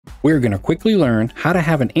We're going to quickly learn how to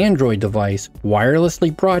have an Android device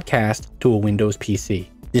wirelessly broadcast to a Windows PC.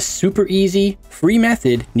 This super easy, free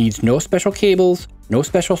method needs no special cables, no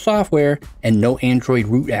special software, and no Android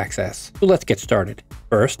root access. So let's get started.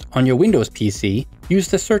 First, on your Windows PC, use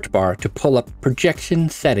the search bar to pull up Projection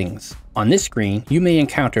Settings. On this screen, you may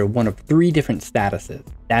encounter one of 3 different statuses.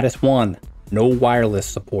 Status 1, no wireless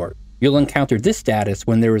support. You'll encounter this status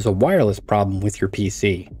when there is a wireless problem with your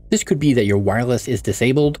PC. This could be that your wireless is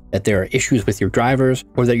disabled, that there are issues with your drivers,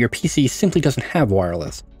 or that your PC simply doesn't have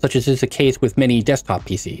wireless, such as is the case with many desktop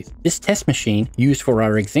PCs. This test machine, used for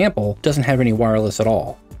our example, doesn't have any wireless at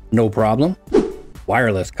all. No problem.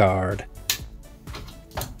 Wireless card.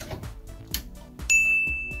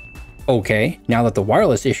 Okay, now that the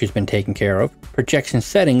wireless issue's been taken care of, Projection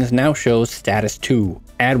Settings now shows Status 2,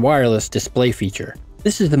 Add Wireless Display Feature.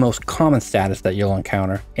 This is the most common status that you'll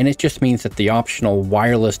encounter, and it just means that the optional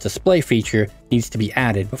wireless display feature needs to be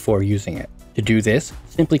added before using it. To do this,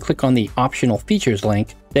 simply click on the Optional Features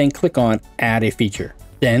link, then click on Add a Feature.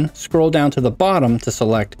 Then scroll down to the bottom to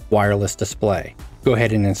select Wireless Display. Go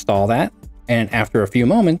ahead and install that, and after a few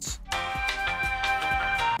moments,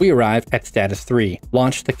 we arrive at Status 3,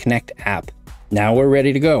 Launch the Connect app. Now we're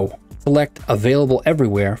ready to go. Select Available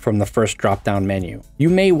Everywhere from the first drop-down menu. You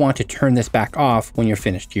may want to turn this back off when you're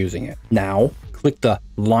finished using it. Now, click the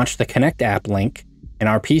Launch the Connect app link, and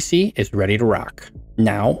our PC is ready to rock.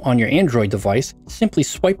 Now, on your Android device, simply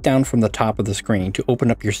swipe down from the top of the screen to open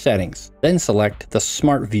up your settings. Then select the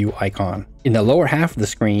Smart View icon. In the lower half of the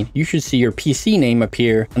screen, you should see your PC name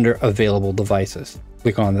appear under Available Devices.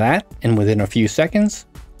 Click on that, and within a few seconds,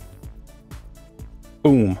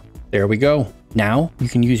 boom, there we go. Now, you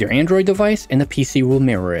can use your Android device and the PC will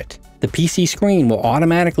mirror it. The PC screen will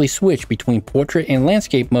automatically switch between portrait and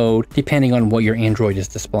landscape mode depending on what your Android is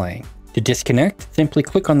displaying. To disconnect, simply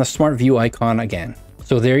click on the Smart View icon again.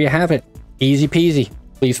 So there you have it. Easy peasy.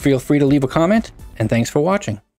 Please feel free to leave a comment, and thanks for watching.